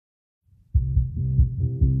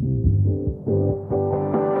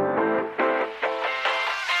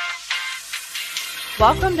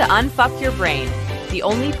Welcome to Unfuck Your Brain, the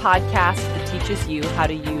only podcast that teaches you how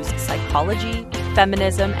to use psychology,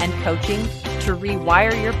 feminism, and coaching to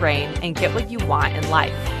rewire your brain and get what you want in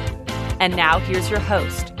life. And now here's your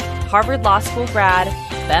host, Harvard Law School grad,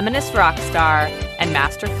 feminist rock star, and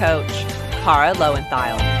master coach, Cara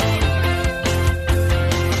Lowenthal.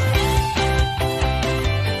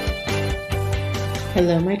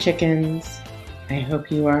 Hello, my chickens. I hope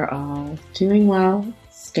you are all doing well,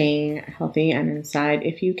 staying healthy and inside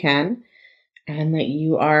if you can, and that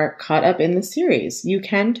you are caught up in the series. You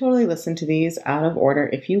can totally listen to these out of order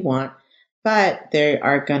if you want, but they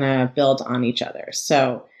are going to build on each other.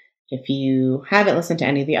 So if you haven't listened to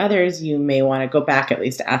any of the others, you may want to go back at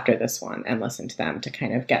least after this one and listen to them to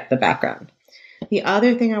kind of get the background. The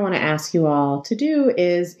other thing I want to ask you all to do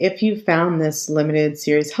is, if you found this limited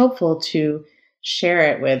series helpful, to share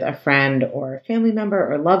it with a friend or a family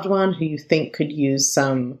member or loved one who you think could use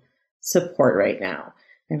some support right now.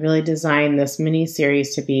 I really designed this mini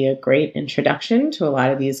series to be a great introduction to a lot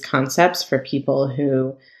of these concepts for people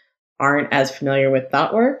who aren't as familiar with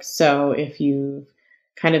thought work. So if you've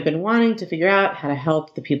kind of been wanting to figure out how to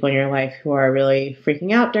help the people in your life who are really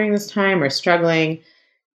freaking out during this time or struggling,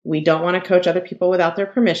 we don't want to coach other people without their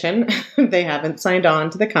permission. They haven't signed on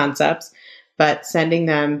to the concepts. But sending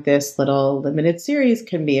them this little limited series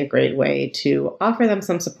can be a great way to offer them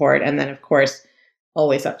some support. And then, of course,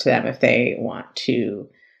 always up to them if they want to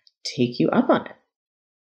take you up on it.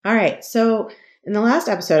 All right. So in the last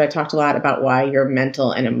episode, I talked a lot about why your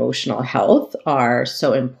mental and emotional health are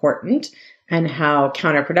so important and how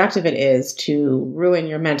counterproductive it is to ruin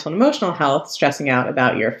your mental and emotional health, stressing out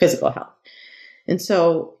about your physical health. And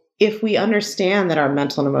so if we understand that our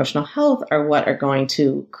mental and emotional health are what are going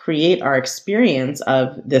to create our experience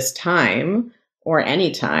of this time or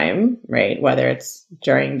any time, right? Whether it's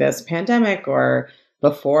during this pandemic or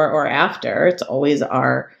before or after, it's always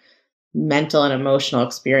our mental and emotional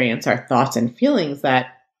experience, our thoughts and feelings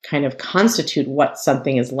that kind of constitute what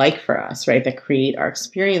something is like for us, right? That create our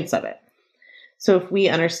experience of it. So if we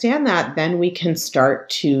understand that, then we can start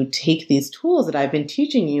to take these tools that I've been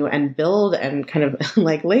teaching you and build and kind of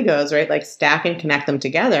like Legos, right? Like stack and connect them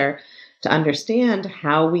together to understand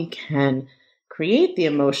how we can create the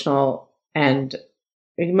emotional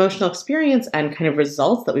experience and kind of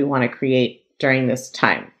results that we want to create during this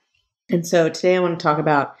time. And so today I want to talk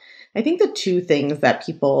about, I think, the two things that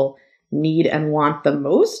people need and want the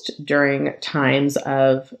most during times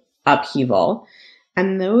of upheaval.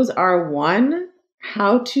 And those are, one,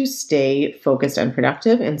 how to stay focused and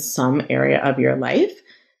productive in some area of your life,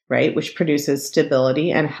 right? Which produces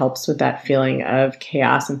stability and helps with that feeling of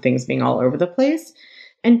chaos and things being all over the place.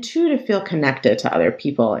 And two, to feel connected to other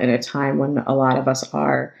people in a time when a lot of us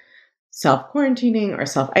are self-quarantining or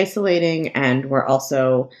self-isolating, and we're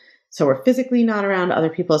physically not around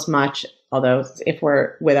other people as much, although if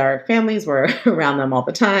we're with our families, we're around them all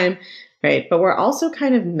the time. Right. But we're also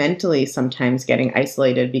kind of mentally sometimes getting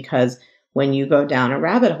isolated, because when you go down a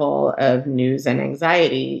rabbit hole of news and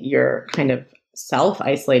anxiety, you're kind of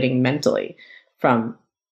self-isolating mentally from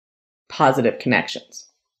positive connections.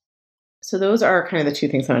 So those are kind of the two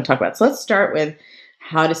things I want to talk about. So let's start with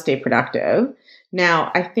how to stay productive.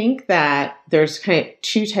 Now, I think that there's kind of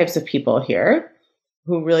two types of people here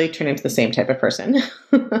who really turn into the same type of person.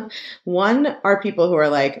 One are people who are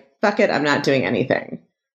like, fuck it, I'm not doing anything.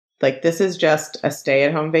 Like, this is just a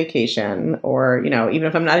stay-at-home vacation, or, even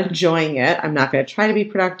if I'm not enjoying it, I'm not going to try to be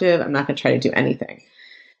productive. I'm not going to try to do anything.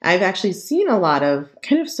 I've actually seen a lot of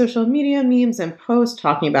kind of social media memes and posts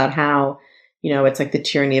talking about how, it's like the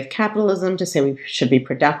tyranny of capitalism to say we should be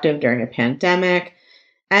productive during a pandemic.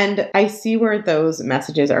 And I see where those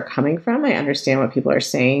messages are coming from. I understand what people are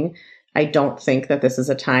saying. I don't think that this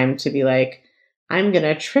is a time to be like, I'm going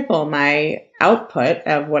to triple my output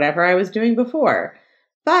of whatever I was doing before.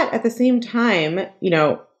 But at the same time,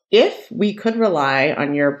 if we could rely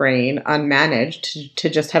on your brain unmanaged to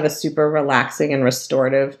just have a super relaxing and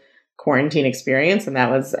restorative quarantine experience, and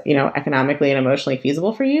that was, economically and emotionally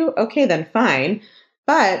feasible for you, okay, then fine.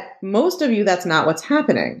 But most of you, that's not what's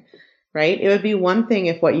happening, right? It would be one thing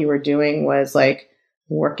if what you were doing was like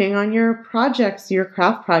working on your projects, your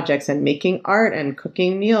craft projects, and making art and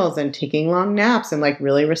cooking meals and taking long naps and like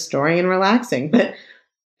really restoring and relaxing. But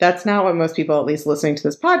that's not what most people, at least listening to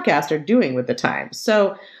this podcast, are doing with the time.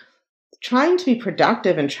 So trying to be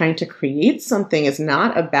productive and trying to create something is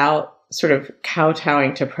not about sort of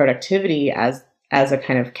kowtowing to productivity as a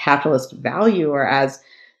kind of capitalist value or as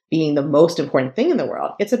being the most important thing in the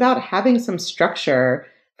world. It's about having some structure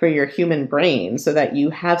for your human brain so that you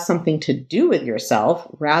have something to do with yourself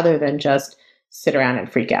rather than just sit around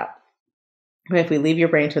and freak out. If we leave your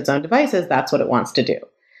brain to its own devices, that's what it wants to do.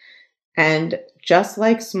 And just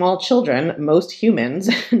like small children, most humans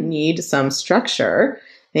need some structure.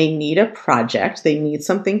 They need a project. They need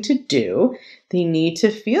something to do. They need to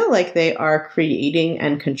feel like they are creating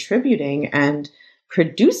and contributing and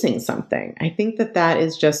producing something. I think that that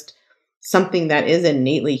is just something that is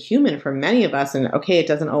innately human for many of us. And okay, it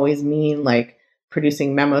doesn't always mean like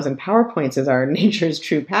producing memos and PowerPoints is our nature's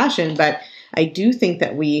true passion, but I do think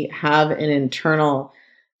that we have an internal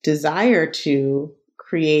desire to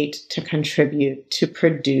create, to contribute, to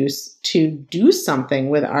produce, to do something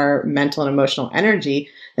with our mental and emotional energy,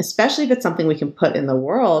 especially if it's something we can put in the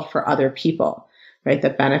world for other people, right?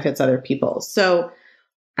 That benefits other people. So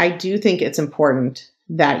I do think it's important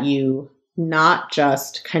that you not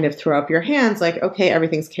just kind of throw up your hands like, okay,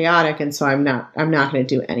 everything's chaotic. And so I'm not going to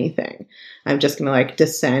do anything. I'm just going to like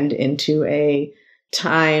descend into a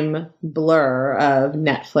time blur of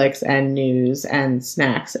Netflix and news and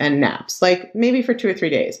snacks and naps, like maybe for 2 or 3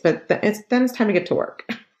 days, but then it's time to get to work.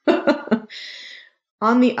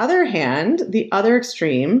 On the other hand, the other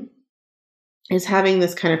extreme is having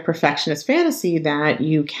this kind of perfectionist fantasy that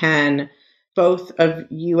you can, both of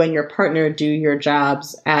you and your partner, do your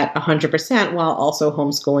jobs at 100% while also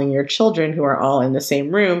homeschooling your children who are all in the same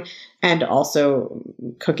room and also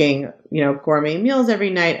cooking, gourmet meals every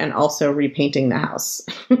night and also repainting the house,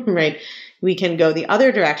 right? We can go the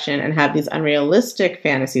other direction and have these unrealistic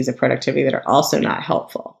fantasies of productivity that are also not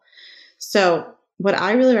helpful. So what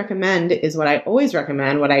I really recommend is what I always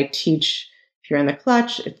recommend, what I teach if you're in the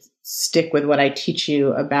clutch, stick with what I teach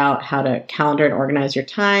you about how to calendar and organize your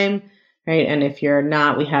time, right? And if you're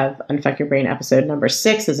not, we have Unfuck Your Brain episode number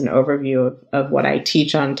 6 is an overview of what I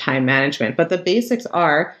teach on time management. But the basics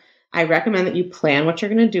are, I recommend that you plan what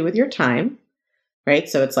you're going to do with your time, right?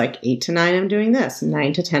 So it's like 8 to 9, I'm doing this,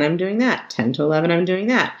 9 to 10, I'm doing that, 10 to 11, I'm doing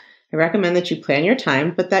that. I recommend that you plan your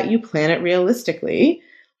time, but that you plan it realistically,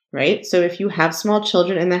 right? So if you have small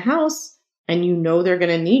children in the house and you know they're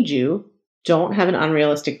going to need you, don't have an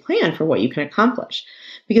unrealistic plan for what you can accomplish.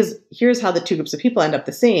 Because here's how the two groups of people end up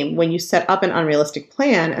the same. When you set up an unrealistic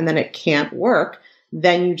plan and then it can't work,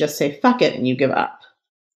 then you just say, fuck it, and you give up,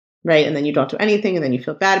 right? And then you don't do anything, and then you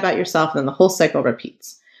feel bad about yourself, and then the whole cycle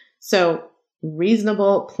repeats. So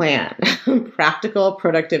reasonable plan, practical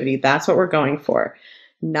productivity, that's what we're going for.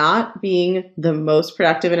 Not being the most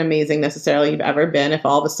productive and amazing necessarily you've ever been if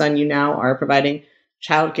all of a sudden you now are providing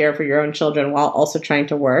childcare for your own children while also trying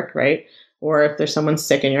to work, right? Or if there's someone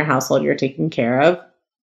sick in your household you're taking care of,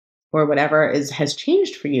 or whatever has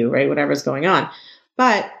changed for you, right? Whatever's going on.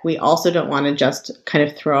 But we also don't want to just kind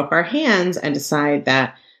of throw up our hands and decide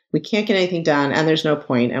that we can't get anything done and there's no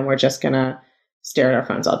point and we're just going to stare at our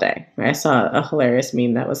phones all day. Right? I saw a hilarious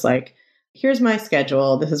meme that was like, here's my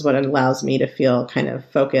schedule. This is what allows me to feel kind of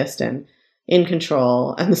focused and in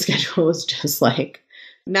control. And the schedule was just like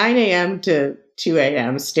 9 a.m. to 2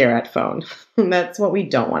 a.m. stare at phone. That's what we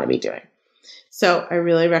don't want to be doing. So I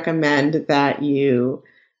really recommend that you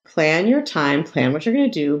plan your time, plan what you're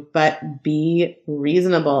going to do, but be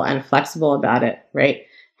reasonable and flexible about it, right?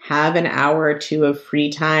 Have an hour or two of free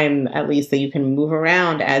time, at least, that you can move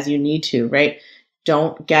around as you need to, right?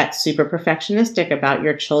 Don't get super perfectionistic about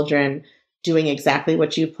your children doing exactly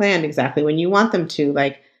what you planned, exactly when you want them to.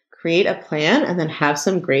 Like, create a plan and then have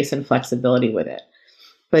some grace and flexibility with it.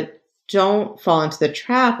 But don't fall into the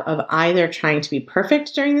trap of either trying to be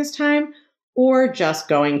perfect during this time or just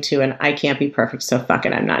going to an I can't be perfect, so fuck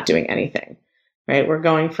it, I'm not doing anything, right? We're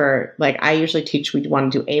going for, like, I usually teach we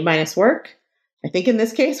want to do A- work. I think in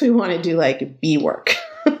this case, we want to do like B work.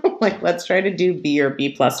 Like, let's try to do B or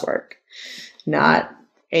B+ work, not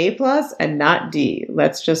A+ and not D.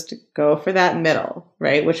 Let's just go for that middle,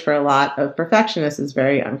 right? Which for a lot of perfectionists is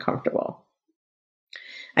very uncomfortable.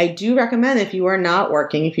 I do recommend if you are not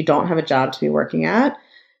working, if you don't have a job to be working at,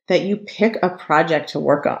 that you pick a project to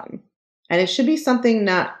work on. And it should be something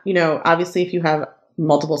not, obviously if you have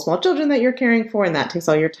multiple small children that you're caring for and that takes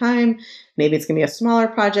all your time, maybe it's going to be a smaller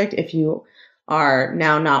project. If you are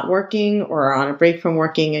now not working or are on a break from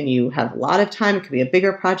working and you have a lot of time, it could be a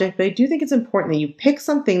bigger project. But I do think it's important that you pick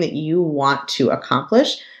something that you want to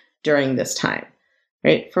accomplish during this time,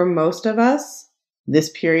 right? For most of us, this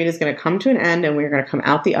period is going to come to an end and we're going to come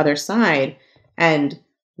out the other side. And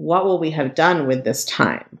what will we have done with this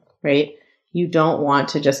time, right? You don't want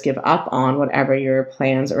to just give up on whatever your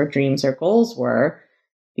plans or dreams or goals were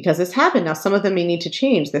because this happened. Now, some of them may need to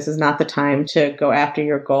change. This is not the time to go after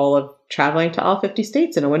your goal of traveling to all 50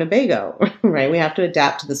 states in a Winnebago, right? We have to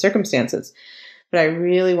adapt to the circumstances. But I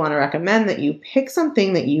really want to recommend that you pick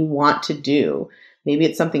something that you want to do. Maybe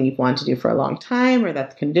it's something you've wanted to do for a long time or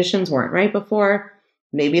that the conditions weren't right before.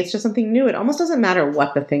 Maybe it's just something new. It almost doesn't matter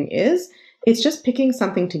what the thing is. It's just picking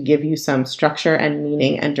something to give you some structure and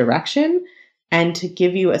meaning and direction, and to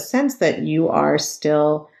give you a sense that you are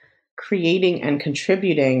still creating and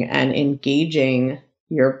contributing and engaging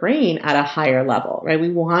your brain at a higher level, right? We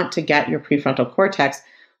want to get your prefrontal cortex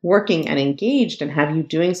working and engaged and have you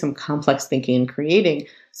doing some complex thinking and creating,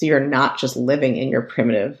 so you're not just living in your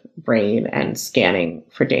primitive brain and scanning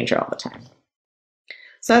for danger all the time.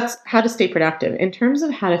 So that's how to stay productive. In terms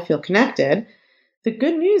of how to feel connected, the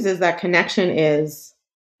good news is that connection is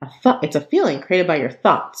a thought. It's a feeling created by your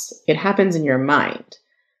thoughts. It happens in your mind,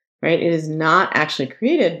 right? It is not actually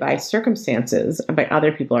created by circumstances and by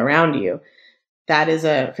other people around you. That is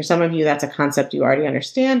for some of you, that's a concept you already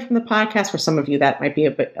understand from the podcast. For some of you, that might be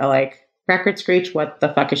a bit like record screech, what the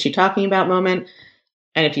fuck is she talking about moment.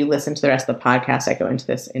 And if you listen to the rest of the podcast, I go into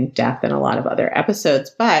this in depth in a lot of other episodes.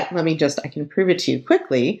 But I can prove it to you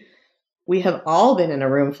quickly. We have all been in a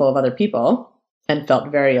room full of other people and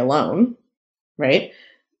felt very alone, right?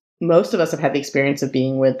 Most of us have had the experience of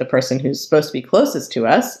being with the person who's supposed to be closest to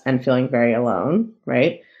us and feeling very alone,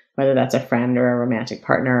 right? Whether that's a friend or a romantic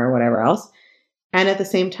partner or whatever else. And at the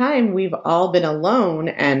same time, we've all been alone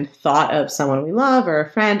and thought of someone we love or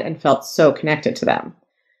a friend and felt so connected to them.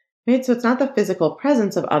 Right? So it's not the physical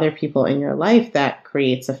presence of other people in your life that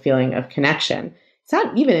creates a feeling of connection. It's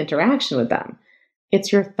not even interaction with them.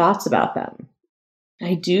 It's your thoughts about them.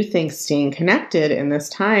 I do think staying connected in this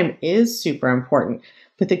time is super important.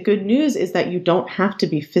 But the good news is that you don't have to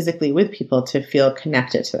be physically with people to feel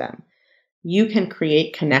connected to them. You can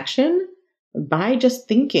create connection by just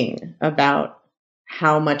thinking about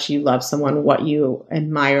how much you love someone, what you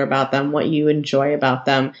admire about them, what you enjoy about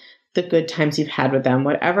them, the good times you've had with them,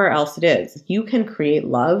 whatever else it is. You can create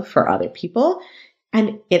love for other people.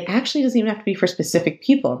 And it actually doesn't even have to be for specific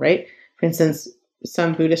people, right? For instance,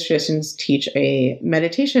 some Buddhist traditions teach a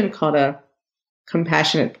meditation called a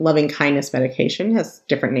compassionate loving kindness meditation. It has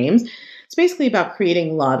different names. It's basically about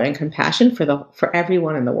creating love and compassion for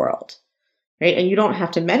everyone in the world, right? And you don't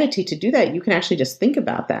have to meditate to do that. You can actually just think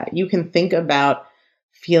about that. You can think about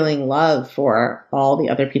feeling love for all the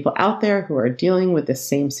other people out there who are dealing with the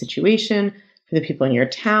same situation, for the people in your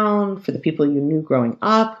town, for the people you knew growing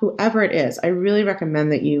up, whoever it is. I really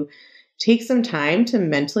recommend that you take some time to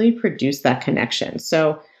mentally produce that connection.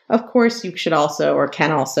 So, of course, you should also or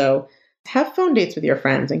can also have phone dates with your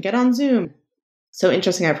friends and get on Zoom. So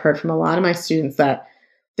interesting, I've heard from a lot of my students that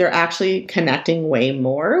they're actually connecting way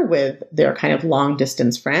more with their kind of long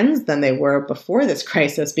distance friends than they were before this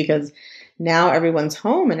crisis, because now everyone's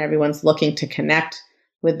home and everyone's looking to connect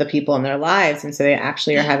with the people in their lives. And so they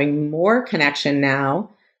actually are having more connection now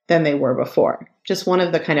than they were before. Just one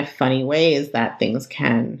of the kind of funny ways that things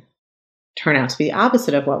can turn out to be the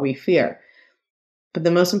opposite of what we fear. But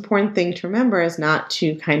the most important thing to remember is not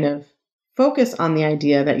to kind of focus on the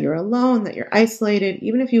idea that you're alone, that you're isolated,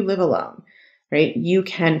 even if you live alone, right? You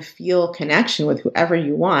can feel connection with whoever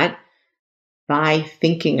you want by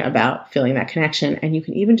thinking about feeling that connection. And you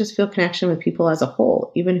can even just feel connection with people as a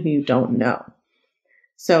whole, even who you don't know.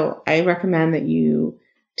 So I recommend that you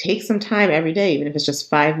take some time every day, even if it's just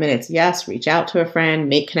 5 minutes. Yes, reach out to a friend,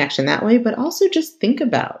 make connection that way, but also just think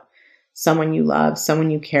about someone you love,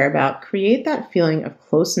 someone you care about. Create that feeling of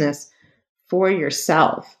closeness for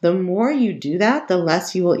yourself. The more you do that, the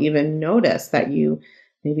less you will even notice that you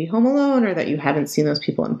may be home alone or that you haven't seen those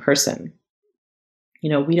people in person. You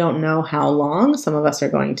know, we don't know how long some of us are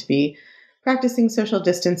going to be practicing social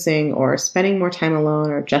distancing or spending more time alone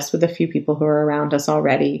or just with a few people who are around us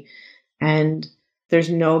already. And there's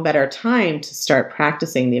no better time to start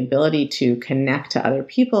practicing the ability to connect to other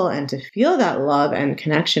people and to feel that love and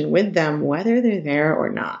connection with them, whether they're there or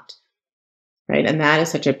not, right? And that is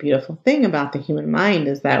such a beautiful thing about the human mind,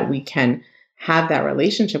 is that we can have that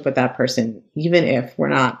relationship with that person, even if we're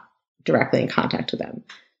not directly in contact with them.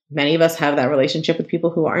 Many of us have that relationship with people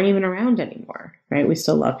who aren't even around anymore, right? We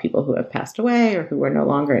still love people who have passed away or who we're no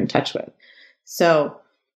longer in touch with. So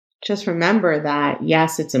just remember that,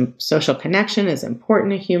 yes, social connection is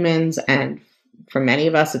important to humans. And for many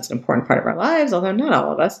of us, it's an important part of our lives, although not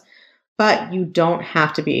all of us. But you don't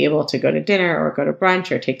have to be able to go to dinner or go to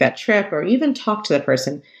brunch or take that trip or even talk to the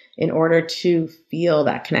person in order to feel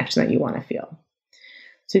that connection that you want to feel.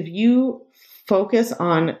 So if you focus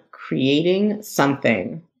on creating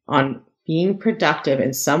something, on being productive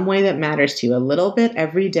in some way that matters to you a little bit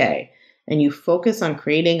every day, and you focus on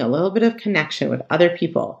creating a little bit of connection with other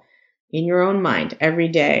people in your own mind every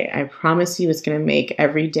day, I promise you it's going to make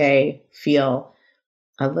every day feel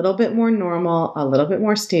a little bit more normal, a little bit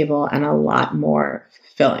more stable, and a lot more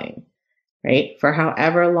fulfilling, right? For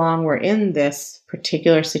however long we're in this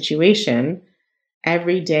particular situation,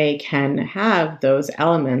 every day can have those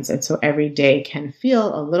elements. And so every day can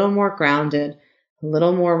feel a little more grounded, a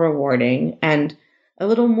little more rewarding, and a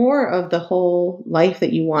little more of the whole life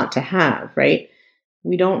that you want to have, right?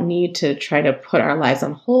 We don't need to try to put our lives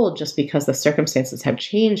on hold just because the circumstances have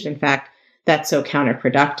changed. In fact, that's so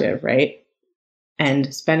counterproductive, right?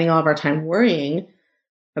 And spending all of our time worrying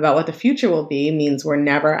about what the future will be means we're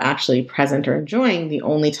never actually present or enjoying the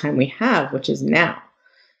only time we have, which is now.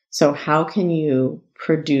 So how can you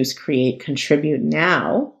produce, create, contribute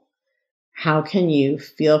now? How can you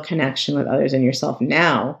feel connection with others and yourself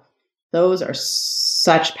now? Those are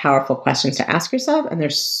such powerful questions to ask yourself, and they're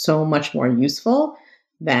so much more useful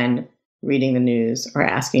than reading the news or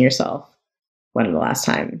asking yourself when the last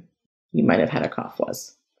time you might have had a cough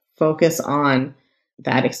was. Focus on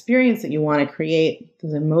that experience that you want to create,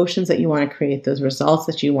 those emotions that you want to create, those results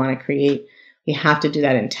that you want to create. You have to do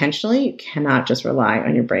that intentionally. You cannot just rely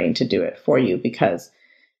on your brain to do it for you, because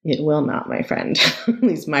it will not, my friend. At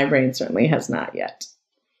least my brain certainly has not yet.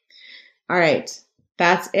 All right.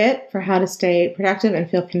 That's it for how to stay productive and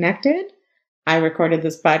feel connected. I recorded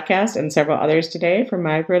this podcast and several others today for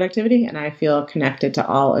my productivity, and I feel connected to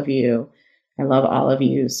all of you. I love all of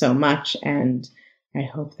you so much, and I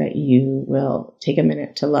hope that you will take a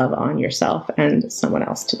minute to love on yourself and someone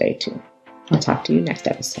else today too. I'll talk to you next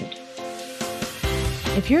episode.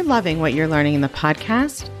 If you're loving what you're learning in the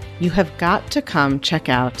podcast, you have got to come check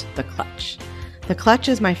out The Clutch. The Clutch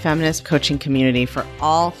is my feminist coaching community for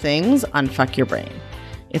all things unfuck your brain.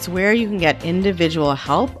 It's where you can get individual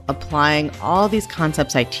help applying all these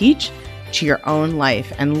concepts I teach to your own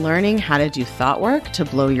life and learning how to do thought work to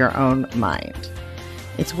blow your own mind.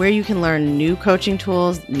 It's where you can learn new coaching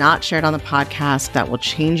tools not shared on the podcast that will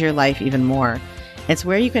change your life even more. It's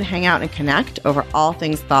where you can hang out and connect over all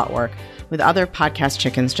things thought work with other podcast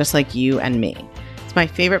chickens just like you and me. It's my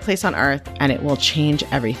favorite place on earth, and it will change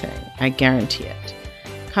everything. I guarantee it.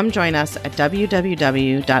 Come join us at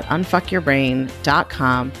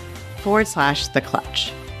www.unfuckyourbrain.com/The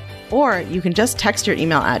Clutch. Or you can just text your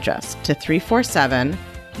email address to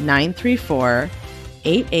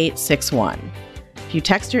 347-934-8861. If you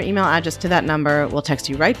text your email address to that number, we'll text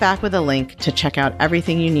you right back with a link to check out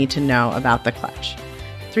everything you need to know about The Clutch.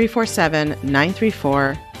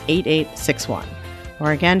 347-934-8861.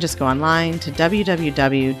 Or again, just go online to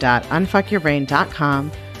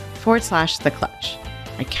www.unfuckyourbrain.com/The Clutch.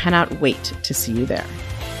 I cannot wait to see you there.